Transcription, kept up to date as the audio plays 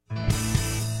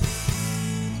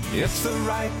It's the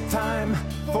right time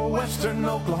for Western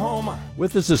Oklahoma.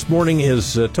 With us this morning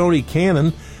is Tony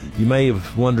Cannon. You may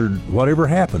have wondered whatever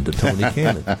happened to Tony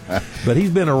Cannon, but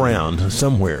he's been around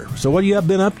somewhere. So what have you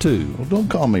been up to? Well, don't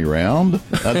call me round.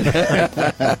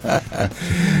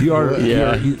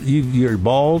 You're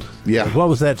bald? Yeah. What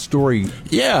was that story?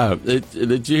 Yeah,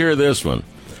 did you hear this one?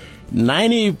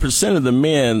 90% of the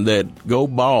men that go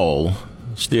bald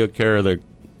still carry their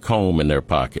comb in their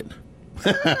pocket.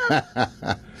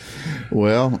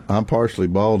 Well, I'm partially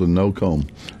bald and no comb.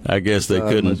 I guess they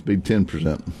couldn't. Must be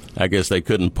 10%. I guess they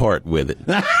couldn't part with it.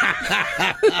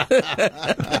 I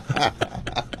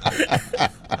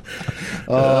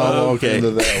walked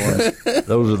into that one.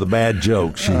 Those are the bad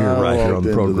jokes you hear right here on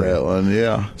the program. That one,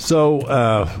 yeah. So,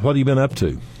 what have you been up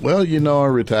to? Well, I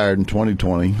retired in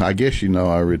 2020. I guess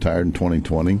I retired in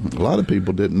 2020. A lot of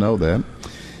people didn't know that.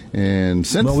 And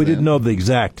since we didn't know the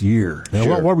exact year. Now,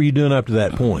 Sure. what were you doing up to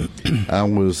that point? I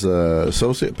was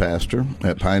associate pastor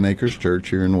at Pine Acres Church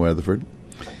here in Weatherford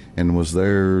and was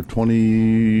there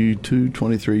 22,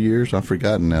 23 years. I've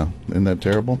forgotten now. Isn't that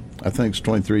terrible? I think it's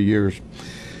 23 years.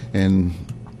 And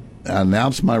I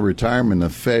announced my retirement in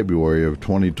February of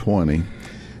 2020,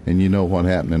 and you know what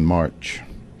happened in March.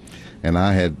 And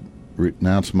I had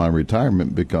announced my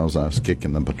retirement because I was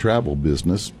kicking up a travel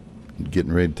business,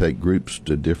 getting ready to take groups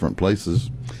to different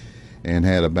places, and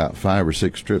had about 5 or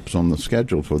 6 trips on the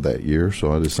schedule for that year.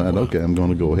 So I decided, okay, I'm going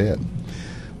to go ahead.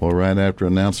 Well, right after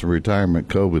announcing retirement,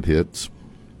 COVID hits,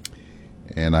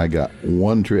 and I got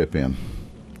one trip in,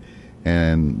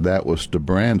 and that was to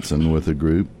Branson with a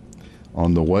group.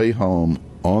 On the way home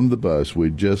on the bus,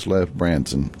 we just left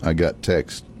Branson, I got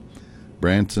text,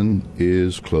 Branson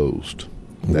is closed.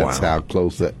 That's Wow. how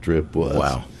close that trip was.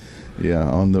 Wow. Yeah,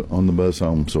 on the bus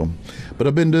home. So, but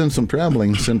I've been doing some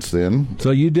traveling since then.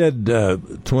 So you did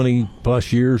 20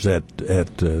 plus years at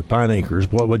Pine Acres.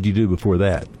 What did you do before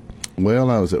that? Well,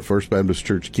 I was at First Baptist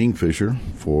Church Kingfisher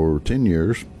for 10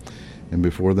 years, and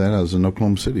before that, I was in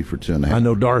Oklahoma City for 2.5. I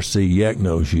know Darcy Yeck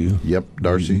knows you. Yep,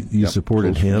 Darcy. You Yep,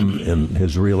 supported close him friends. in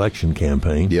his re-election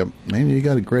campaign. Yep, man, you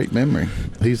got a great memory.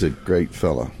 He's a great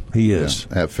fella. He is.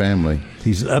 Yeah, that family,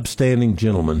 He's an upstanding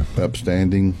gentleman.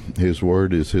 upstanding. His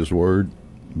word is his word.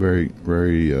 Very,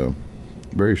 very,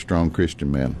 very strong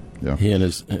Christian man. Yeah. He and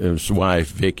his wife,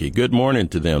 Vicki. Good morning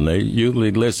to them. They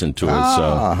usually listen to us.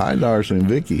 Hi, Darcy and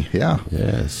Vicky. Yeah.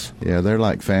 Yes. Yeah, they're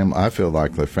like family. I feel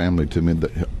like they're family to me.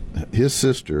 His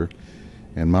sister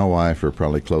and my wife are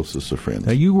probably closest of friends.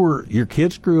 Now your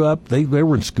kids grew up. They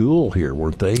were in school here,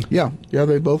 weren't they? Yeah.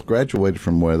 They both graduated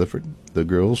from Weatherford. The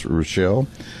girls, Rochelle,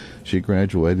 she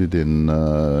graduated in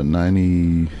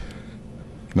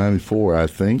 94, I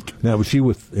think. Now was she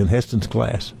in Heston's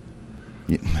class?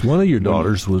 Yeah. One of your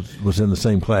daughters was in the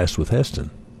same class with Heston.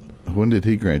 When did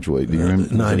he graduate? Do you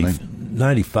remember?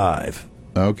 95.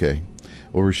 Okay.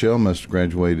 Well, Rochelle must have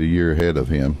graduated a year ahead of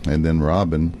him. And then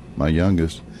Robin, my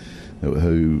youngest,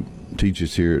 who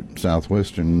teaches here at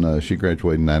Southwestern, she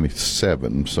graduated in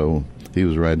 97. So he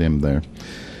was right in there.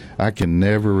 I can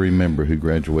never remember who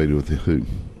graduated with who.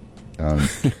 I'm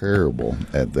terrible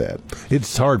at that.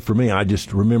 It's hard for me. I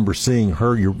just remember seeing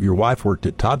her. Your wife worked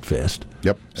at Todd Fest.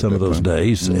 Yep. Some of those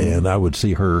days, Mm-hmm. and I would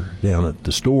see her down at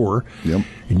the store. Yep.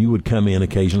 And you would come in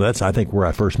occasionally. That's, I think, where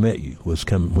I first met you, was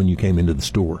when you came into the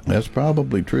store. That's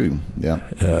probably true. Yeah.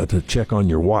 To check on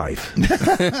your wife.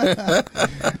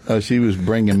 She was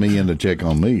bringing me in to check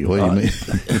on me. What do you mean?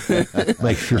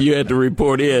 Make sure. You had to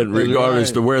report in regardless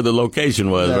right. to where the location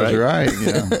was, That's right? right.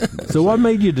 Yeah. So what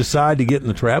made you decide to get in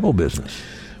the travel business?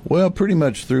 Well, pretty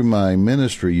much through my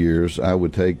ministry years, I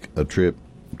would take a trip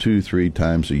 2-3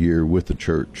 times a year with the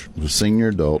church, with senior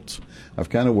adults. I've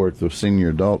kind of worked with senior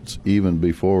adults even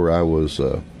before I was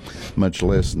much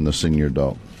less than the senior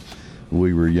adult.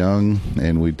 We were young,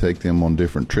 and we'd take them on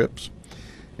different trips.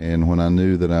 And when I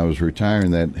knew that I was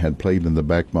retiring, that had played in the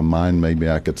back of my mind, maybe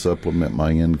I could supplement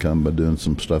my income by doing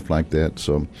some stuff like that.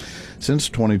 So since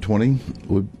 2020,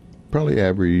 we've probably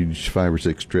averaged 5 or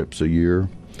 6 trips a year.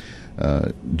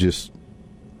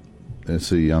 Let's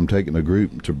see, I'm taking a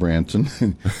group to Branson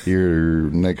here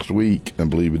next week, I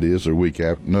believe it is, or week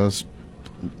after. No,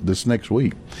 this next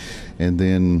week. And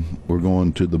then we're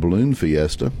going to the Balloon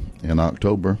Fiesta in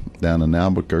October down in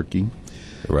Albuquerque.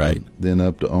 Right. Then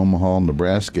up to Omaha,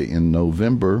 Nebraska in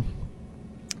November.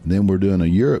 Then we're doing a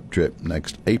Europe trip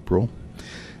next April.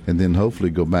 And then hopefully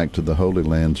go back to the Holy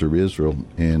Lands or Israel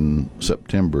in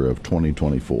September of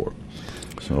 2024.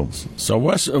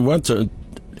 So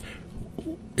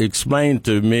explain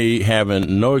to me,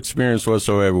 having no experience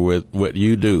whatsoever with what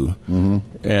you do,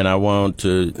 and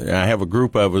I have a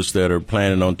group of us that are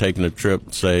planning on taking a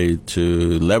trip, say,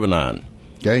 to Lebanon.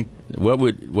 Okay.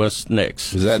 What's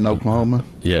next? Is that in Oklahoma?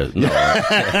 Yeah, no,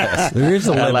 There is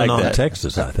a I like Lebanon, that.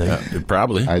 Texas, I think.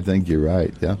 probably. I think you're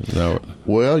right. Yeah. No.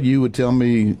 Well, you would tell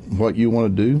me what you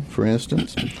want to do, for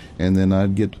instance, and then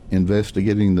I'd get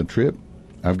investigating the trip.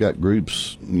 I've got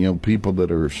groups, people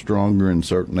that are stronger in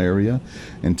certain area,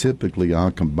 and typically I'll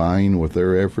combine with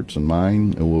their efforts and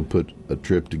mine, and we'll put a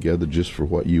trip together just for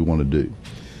what you want to do.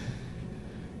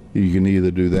 You can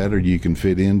either do that or you can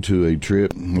fit into a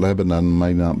trip. Lebanon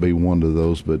may not be one of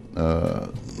those, but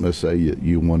let's say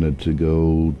you wanted to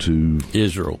go to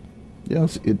Israel.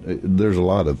 Yes, there's a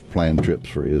lot of planned trips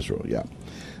for Israel. Yeah.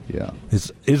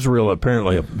 Is Israel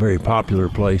apparently a very popular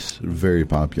place Very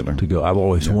popular. to go? I've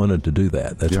always wanted to do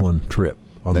that. That's Yeah. one trip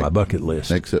on my bucket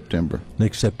list. Next September,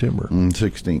 Next September.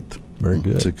 16th. Very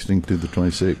good. 16th through the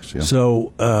 26th. Yeah.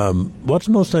 So, what's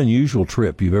the most unusual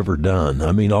trip you've ever done?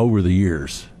 I mean, over the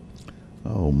years.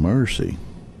 Oh, mercy.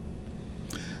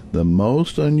 The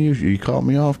most unusual. You caught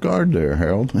me off guard there,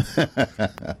 Harold.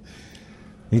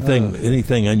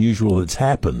 Anything unusual that's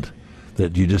happened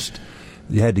that you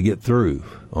had to get through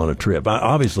on a trip?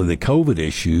 Obviously, the COVID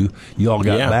issue, you all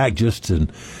got Yeah. back just at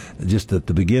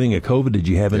the beginning of COVID. Did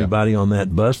you have anybody on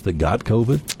that bus that got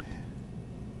COVID?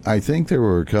 I think there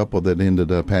were a couple that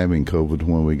ended up having COVID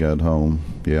when we got home.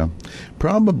 Yeah.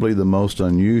 Probably the most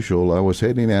unusual, I was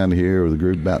heading out here with a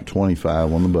group about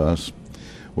 25 on the bus.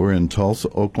 We're in Tulsa,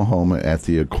 Oklahoma at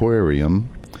the aquarium,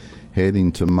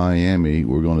 heading to Miami.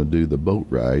 We're going to do the boat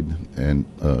ride and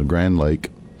Grand Lake.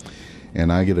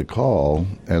 And I get a call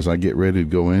as I get ready to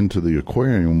go into the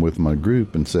aquarium with my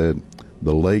group and said,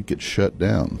 the lake had shut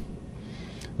down.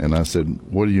 And I said,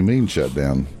 what do you mean shut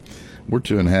down? We're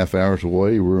 2.5 hours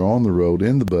away. We're on the road,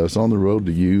 in the bus, on the road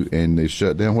to you, and they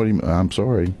shut down. What do you mean? I'm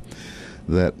sorry.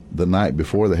 That the night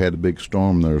before they had a big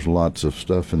storm, there was lots of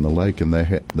stuff in the lake, and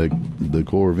the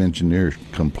Corps of Engineers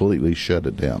completely shut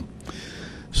it down.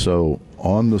 So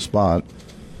on the spot,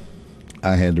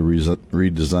 I had to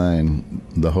redesign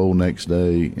the whole next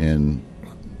day and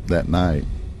that night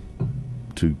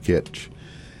to catch.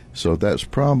 So that's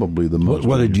probably the most.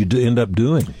 What did you end up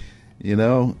doing?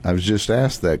 I was just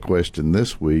asked that question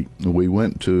this week. We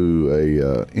went to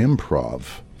a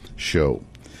improv show.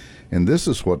 And this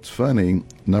is what's funny.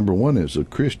 Number one, it's a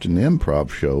Christian improv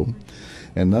show.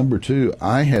 And number two,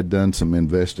 I had done some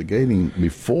investigating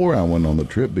before I went on the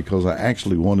trip because I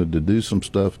actually wanted to do some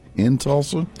stuff in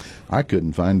Tulsa. I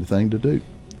couldn't find a thing to do.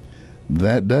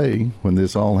 That day, when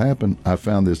this all happened, I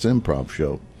found this improv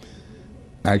show.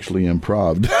 Actually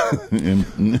improv'd.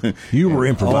 You were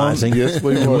improvising. Yes,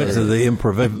 we and were. went to the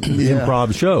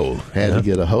improv show. Had to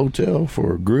get a hotel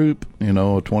for a group,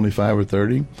 25 or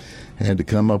 30. Had to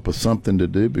come up with something to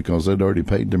do because they'd already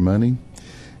paid their money.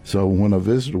 So when I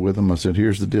visited with them, I said,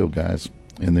 here's the deal, guys,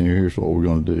 and then here's what we're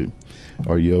going to do.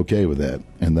 Are you okay with that?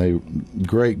 And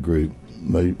great group.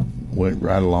 They went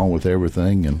right along with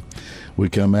everything, and we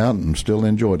come out and still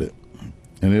enjoyed it.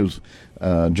 And it was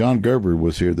John Gerber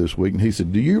was here this week, and he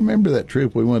said, do you remember that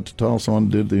trip we went to Tulsa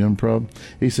and did the improv?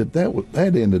 He said,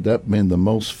 that ended up being the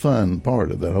most fun part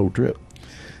of that whole trip.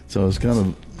 So it's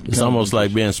It's almost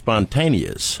like being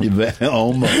spontaneous.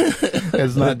 Almost.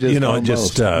 It's not just It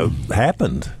almost. just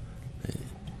happened.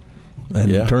 And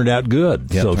Yeah. it turned out good.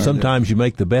 Yeah, So turned sometimes you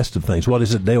make the best of things. What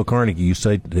is it, Dale Carnegie? You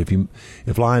say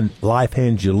if life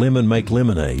hands you lemon, make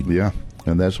lemonade. Yeah,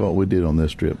 and that's what we did on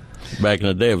this trip. Back in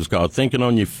the day, it was called thinking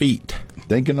on your feet.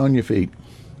 Thinking on your feet.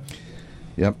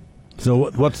 Yep.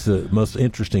 So what's the most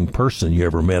interesting person you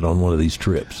ever met on one of these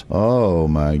trips? Oh,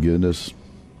 my goodness.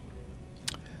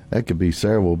 That could be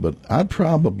several, but I'd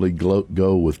probably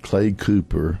go with Clay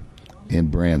Cooper in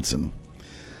Branson.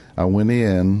 I went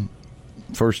in,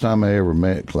 first time I ever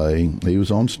met Clay. He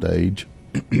was on stage,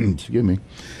 excuse me,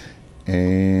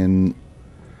 and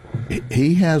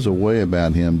he has a way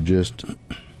about him just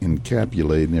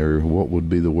encapsulating, or what would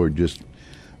be the word, just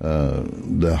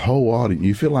the whole audience.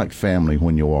 You feel like family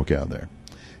when you walk out there.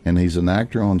 And he's an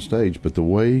actor on stage, but the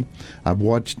way I've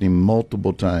watched him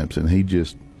multiple times, and he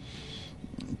just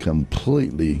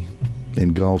completely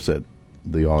engulfs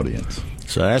the audience.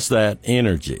 So that's that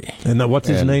energy. And now what's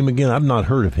his And- name again? I've not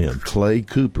heard of him. Clay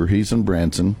Cooper, he's in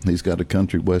Branson. He's got a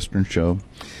country western show.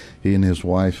 He and his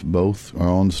wife both are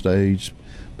on stage,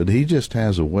 but he just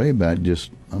has a way about just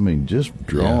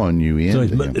drawing you So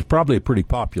into him. it's probably a pretty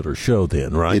popular show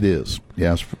then, right? It is.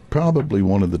 Yeah, it's probably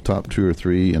one of the top 2 or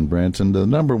 3 in Branson. The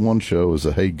number one show is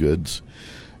the Hay Goods,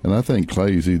 and I think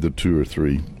Clay's either 2 or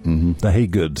 3. Mm-hmm. The Hay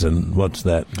Goods, and what's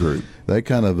that group? They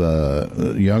kind of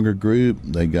a younger group.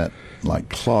 They got like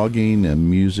clogging and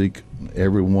music.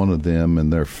 Every one of them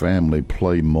and their family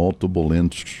play multiple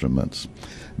instruments.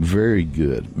 Very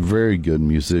good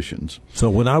musicians.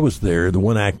 So when I was there, the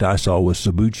one act I saw was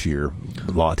Sabuchir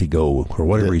Latigo, or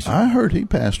whatever he's. I heard he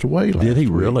passed away last Did he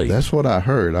week. really? That's what I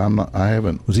heard. I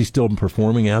haven't. Was he still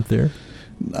performing out there?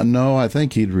 No, I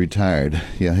think he'd retired.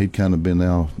 Yeah, he'd kind of been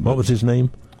out. What was his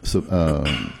name?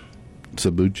 Sabuchi?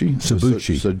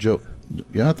 Sabuchi.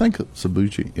 Yeah, I think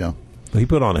Sabuchi, yeah. He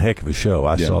put on a heck of a show.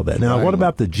 I Yeah. saw that. Now, Right. what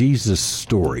about the Jesus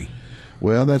Story?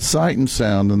 Well, that's Sight and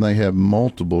Sound, and they have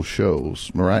multiple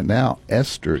shows. Right now,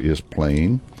 Esther is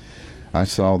playing. I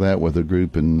saw that with a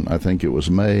group in, I think it was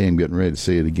May. I'm getting ready to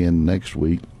see it again next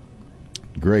week.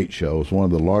 Great show. It's one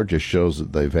of the largest shows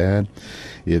that they've had.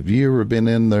 Have you ever been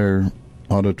in their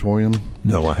auditorium?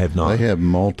 No, I have not. They have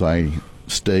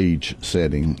multi-stage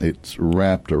setting. It's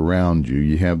wrapped around you.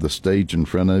 You have the stage in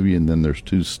front of you, and then there's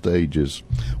two stages,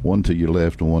 one to your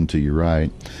left and one to your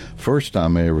right. First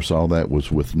time I ever saw that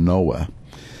was with Noah.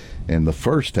 And the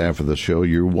first half of the show,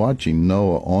 you're watching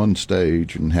Noah on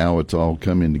stage and how it's all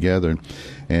coming together,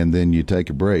 and then you take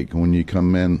a break. When you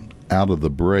come in out of the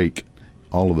break,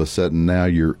 all of a sudden now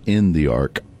you're in the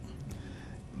ark.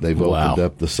 They've Wow. opened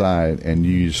up the side, and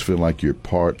you just feel like you're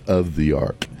part of the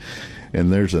ark.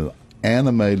 And there's an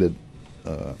animated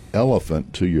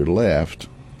elephant to your left,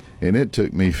 and it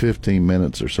took me 15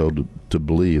 minutes or so to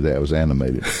believe that was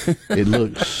animated. It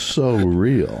looked so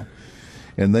real.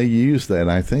 And they used that,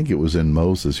 I think it was in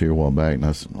Moses here a while back, and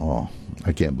I said, oh,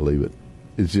 I can't believe it.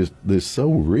 It's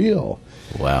so real.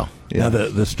 Wow. Yeah. Now,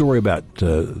 the story about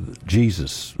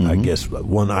Jesus, I guess,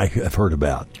 one I have heard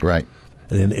about. Right.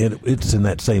 And it's in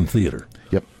that same theater.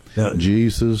 Yep. Now,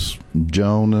 Jesus,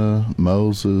 Jonah,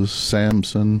 Moses,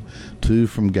 Samson, two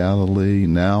from Galilee,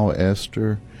 now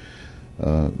Esther.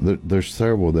 There's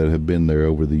several that have been there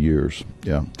over the years.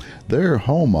 Yeah. Their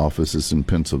home office is in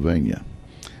Pennsylvania,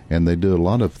 and they do a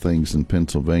lot of things in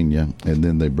Pennsylvania, and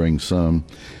then they bring some.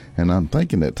 And I'm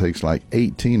thinking it takes like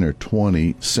 18 or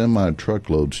 20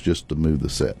 semi-truckloads just to move the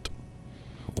set.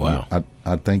 Wow.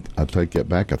 I think I take that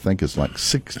back. I think it's like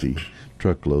 60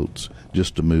 truckloads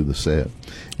just to move the set.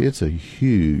 It's a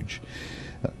huge.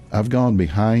 I've gone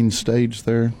behind stage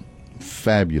there.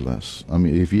 Fabulous. I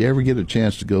mean, if you ever get a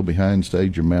chance to go behind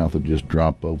stage, your mouth will just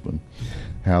drop open.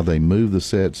 How they move the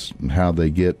sets and how they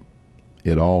get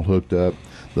it all hooked up.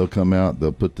 They'll come out,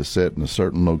 they'll put the set in a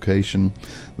certain location.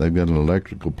 They've got an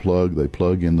electrical plug. They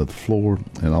plug into the floor,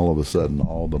 and all of a sudden,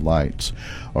 all the lights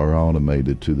are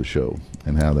automated to the show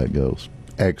and how that goes.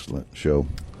 Excellent show.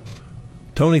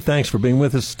 Tony, thanks for being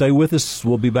with us. Stay with us.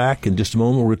 We'll be back in just a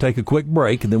moment. We're going to take a quick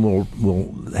break, and then we'll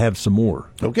have some more.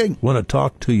 Okay. Want to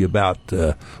talk to you about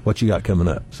what you got coming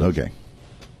up. So. Okay.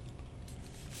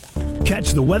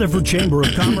 Catch the Weatherford Chamber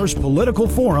of Commerce Political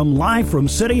Forum live from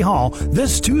City Hall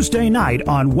this Tuesday night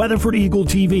on Weatherford Eagle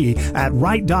TV at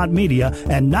Right.Media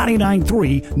and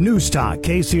 99.3 News Talk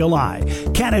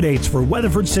KCLI. Candidates for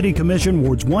Weatherford City Commission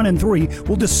Wards 1 and 3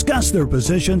 will discuss their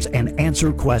positions and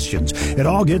answer questions. It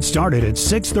all gets started at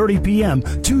 6:30 p.m.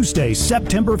 Tuesday,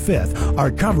 September 5th.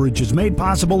 Our coverage is made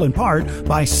possible in part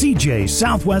by CJ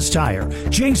Southwest Tire,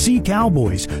 JC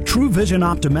Cowboys, True Vision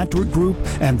Optometric Group,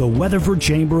 and the Weatherford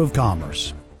Chamber of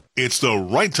Commerce. It's the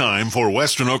right time for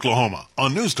Western Oklahoma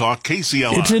on News Talk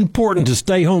KCLI. It's important to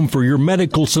stay home for your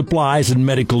medical supplies and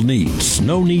medical needs.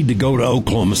 No need to go to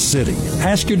Oklahoma City.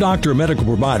 Ask your doctor or medical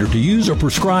provider to use or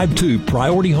prescribe to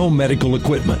Priority Home Medical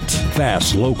Equipment.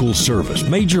 Fast local service.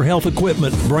 Major health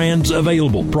equipment brands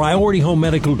available. Priority Home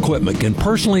Medical Equipment can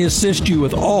personally assist you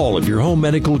with all of your home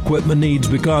medical equipment needs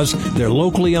because they're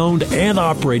locally owned and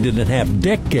operated and have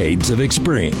decades of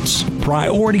experience.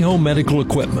 Priority Home Medical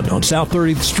Equipment on South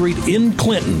 30th Street in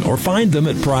Clinton, or find them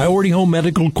at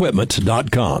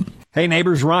PriorityHomeMedicalEquipment.com. Hey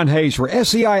neighbors, Ron Hayes for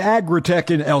SEI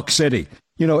Agritech in Elk City.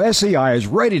 You know, SEI is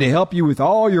ready to help you with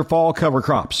all your fall cover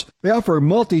crops. They offer a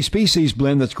multi-species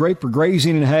blend that's great for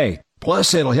grazing and hay.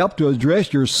 Plus, it'll help to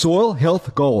address your soil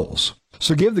health goals.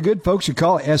 So give the good folks a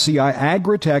call at SEI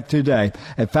Agritech today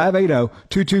at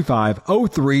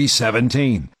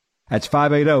 580-225-0317. That's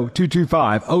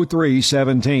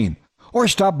 580-225-0317. Or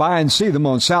stop by and see them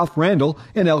on South Randall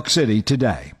in Elk City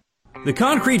today. The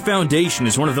concrete foundation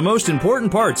is one of the most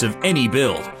important parts of any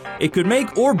build. It could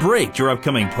make or break your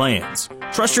upcoming plans.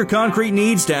 Trust your concrete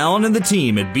needs to Alan and the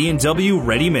team at B&W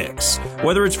Ready Mix.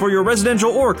 Whether it's for your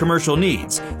residential or commercial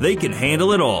needs, they can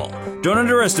handle it all. Don't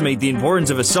underestimate the importance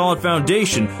of a solid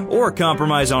foundation or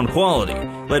compromise on quality.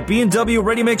 Let B&W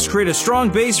Ready Mix create a strong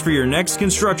base for your next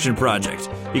construction project.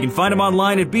 You can find them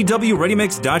online at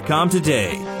bwreadymix.com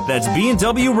today. That's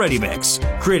B&W Ready Mix,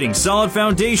 creating solid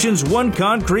foundations one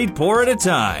concrete pour at a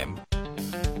time.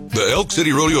 The Elk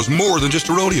City Rodeo is more than just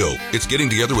a rodeo. It's getting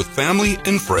together with family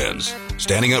and friends,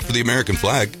 standing up for the American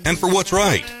flag and for what's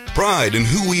right. Pride in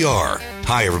who we are.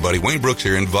 Hi, everybody. Wayne Brooks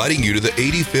here, inviting you to the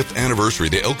 85th anniversary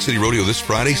of the Elk City Rodeo this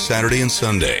Friday, Saturday, and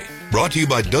Sunday. Brought to you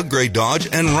by Doug Gray Dodge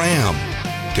and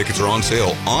Ram. Tickets are on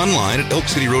sale online at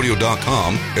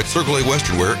elkcityrodeo.com, at Circle A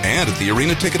Western Wear, and at the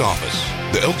arena ticket office.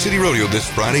 The Elk City Rodeo this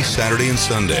Friday, Saturday, and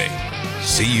Sunday.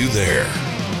 See you there.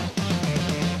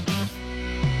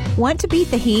 Want to beat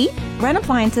the heat? Run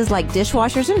appliances like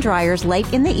dishwashers and dryers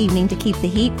late in the evening to keep the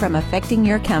heat from affecting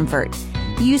your comfort.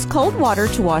 Use cold water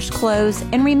to wash clothes,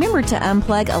 and remember to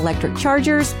unplug electric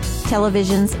chargers,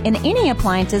 televisions, and any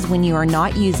appliances when you are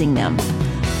not using them.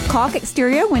 Caulk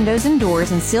exterior windows and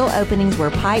doors and seal openings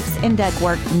where pipes and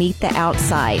ductwork meet the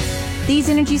outside. These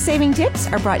energy-saving tips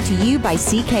are brought to you by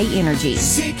CK Energy.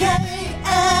 CK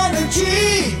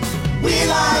Energy, we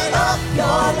light up your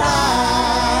life.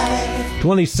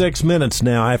 26 minutes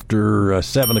now after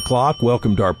 7 o'clock.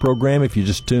 Welcome to our program. If you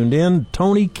just tuned in,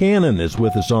 Tony Cannon is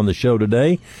with us on the show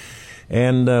today.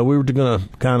 And we were going to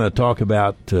kind of talk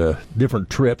about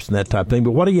different trips and that type of thing.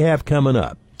 But what do you have coming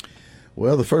up?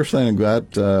 Well, the first thing I've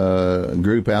got, a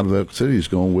group out of Elk City is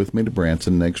going with me to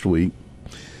Branson next week.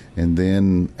 And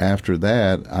then after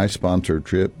that, I sponsor a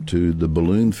trip to the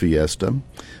Balloon Fiesta,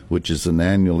 which is an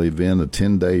annual event, a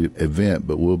 10-day event,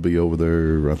 but we'll be over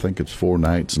there, I think it's 4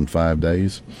 nights and 5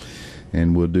 days.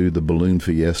 And we'll do the Balloon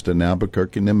Fiesta in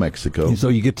Albuquerque, New Mexico. So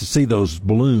you get to see those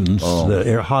balloons,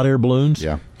 the hot air balloons?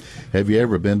 Yeah. Have you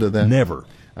ever been to that? Never.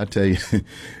 I tell you,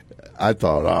 I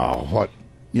thought,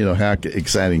 how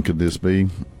exciting could this be?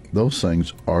 Those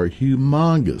things are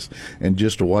humongous. And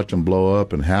just to watch them blow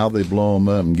up and how they blow them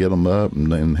up and get them up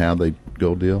and how they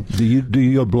go deal. Do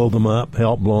you blow them up,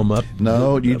 help blow them up?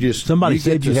 No, you just... Somebody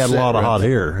said you had a lot of hot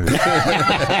hair.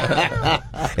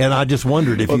 And I just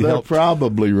wondered if you helped. They're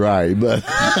probably right, but...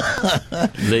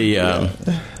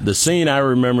 The scene I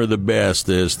remember the best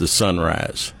is the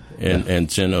sunrise. And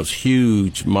seeing those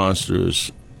huge,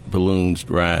 monstrous balloons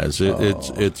rise.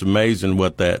 It's amazing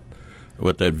what that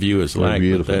view is like.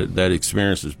 But that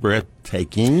experience is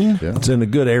breathtaking. Yeah. It's in a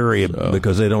good area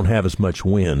because they don't have as much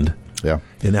wind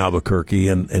in Albuquerque.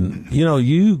 And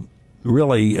you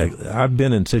really, I've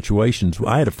been in situations,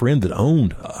 I had a friend that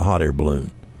owned a hot air balloon.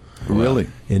 Really?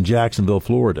 In Jacksonville,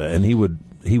 Florida. And he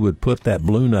would put that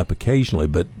balloon up occasionally,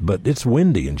 but it's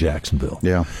windy in Jacksonville.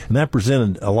 Yeah. And that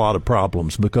presented a lot of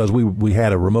problems because we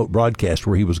had a remote broadcast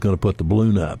where he was going to put the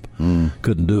balloon up.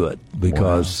 Couldn't do it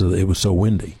because it was so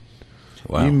windy.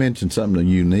 Wow. You mentioned something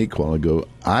unique a while ago.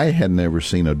 I had never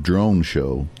seen a drone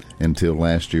show until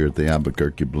last year at the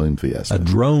Albuquerque Balloon Fiesta. A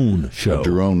drone show? A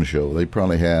drone show. They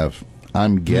probably have,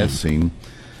 I'm guessing,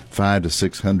 500 to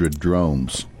 600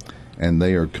 drones. And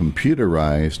they are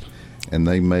computerized, and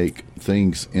they make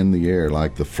things in the air,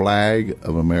 like the flag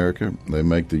of America. They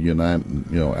make the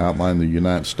outline the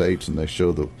United States, and they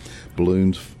show the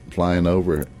balloons flying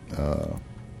over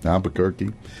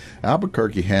Albuquerque.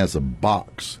 Albuquerque has a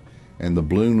box, and the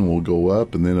balloon will go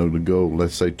up, and then it'll go,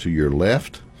 let's say, to your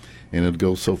left, and it'll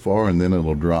go so far, and then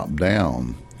it'll drop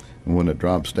down. And when it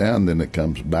drops down, then it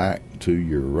comes back to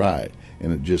your right,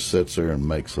 and it just sits there and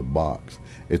makes a box.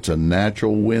 It's a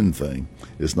natural wind thing.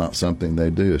 It's not something they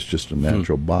do. It's just a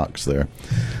natural box there.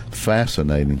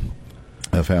 Fascinating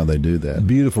of how they do that.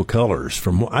 Beautiful colors.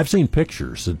 I've seen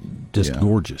pictures. Just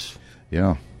gorgeous.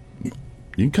 Yeah. You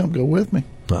can come go with me.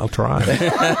 I'll try.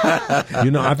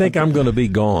 I think I'm going to be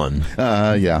gone.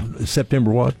 Yeah.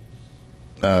 September what?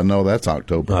 No, that's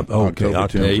October. Okay.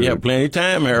 October. You have plenty of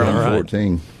time, Harold.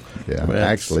 14. Yeah.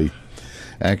 Well,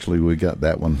 actually, we got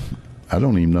that one. I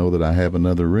don't even know that I have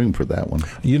another room for that one.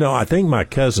 I think my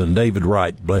cousin, David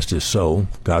Wright, blessed his soul,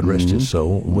 God rest his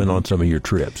soul, went on some of your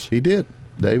trips. He did.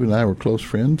 David and I were close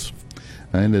friends.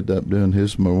 I ended up doing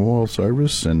his memorial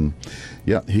service, and,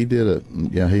 he did it.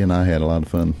 Yeah, he and I had a lot of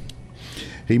fun.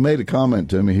 He made a comment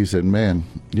to me. He said, man,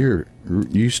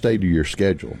 you stay to your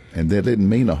schedule. And that didn't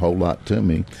mean a whole lot to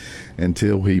me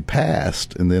until he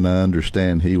passed, and then I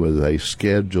understand he was a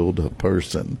scheduled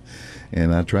person.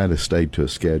 And I try to stay to a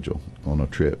schedule on a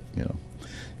trip.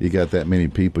 You got that many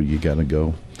people, you got to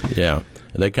go. Yeah,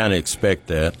 they kind of expect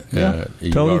that. Yeah.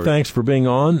 Tony, thanks for being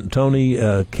on. Tony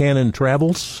Cannon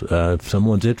Travels. If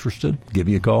someone's interested, give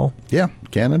you a call. Yeah,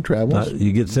 Cannon Travels.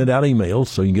 You get sent out emails,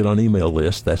 so you can get on email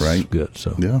list. That's right. Good.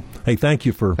 So, hey, thank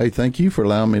you for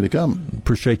allowing me to come.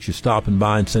 Appreciate you stopping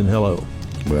by and saying hello.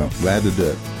 Well, glad to do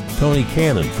it. Tony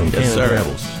Cannon from Cannon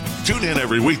Travels. Tune in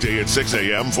every weekday at 6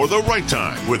 a.m. for The Right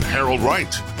Time with Harold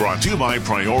Wright. Brought to you by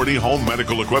Priority Home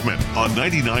Medical Equipment on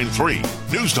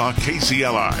 99.3 News Talk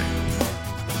KCLI.